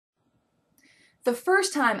The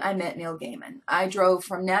first time I met Neil Gaiman, I drove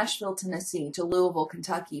from Nashville, Tennessee to Louisville,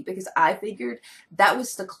 Kentucky because I figured that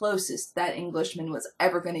was the closest that Englishman was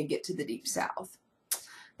ever going to get to the Deep South.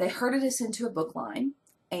 They herded us into a book line,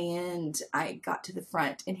 and I got to the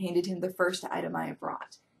front and handed him the first item I had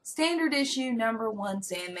brought. Standard issue #1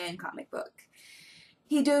 Sandman comic book.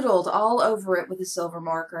 He doodled all over it with a silver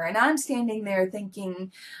marker, and I'm standing there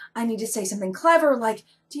thinking I need to say something clever like,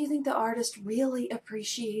 "Do you think the artist really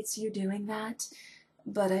appreciates you doing that?"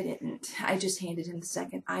 But I didn't. I just handed him the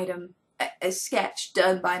second item, a sketch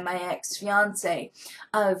done by my ex-fiance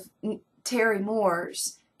of Terry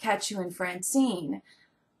Moore's Catch You and Francine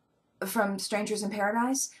from Strangers in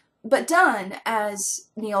Paradise, but done as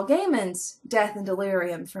Neil Gaiman's Death and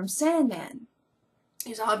Delirium from Sandman. He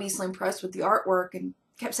was obviously impressed with the artwork and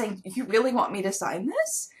kept saying, "You really want me to sign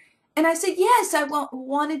this?" And I said, yes, I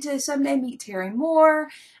wanted to someday meet Terry Moore,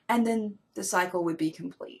 and then the cycle would be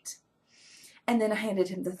complete. And then I handed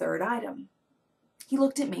him the third item. He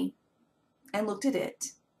looked at me, and looked at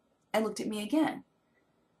it, and looked at me again.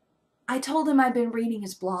 I told him I'd been reading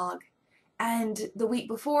his blog, and the week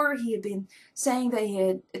before he had been saying that he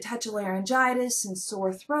had a touch of laryngitis and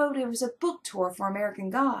sore throat. It was a book tour for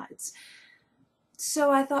American Gods.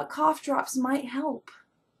 So I thought cough drops might help.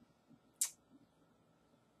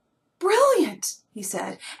 "Brilliant," he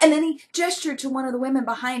said. And then he gestured to one of the women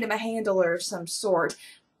behind him, a handler of some sort.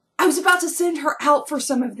 "I was about to send her out for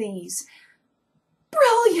some of these."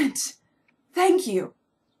 "Brilliant. Thank you."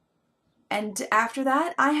 And after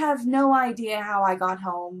that, I have no idea how I got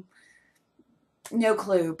home. No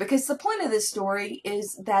clue. Because the point of this story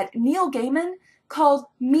is that Neil Gaiman called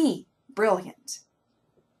me brilliant.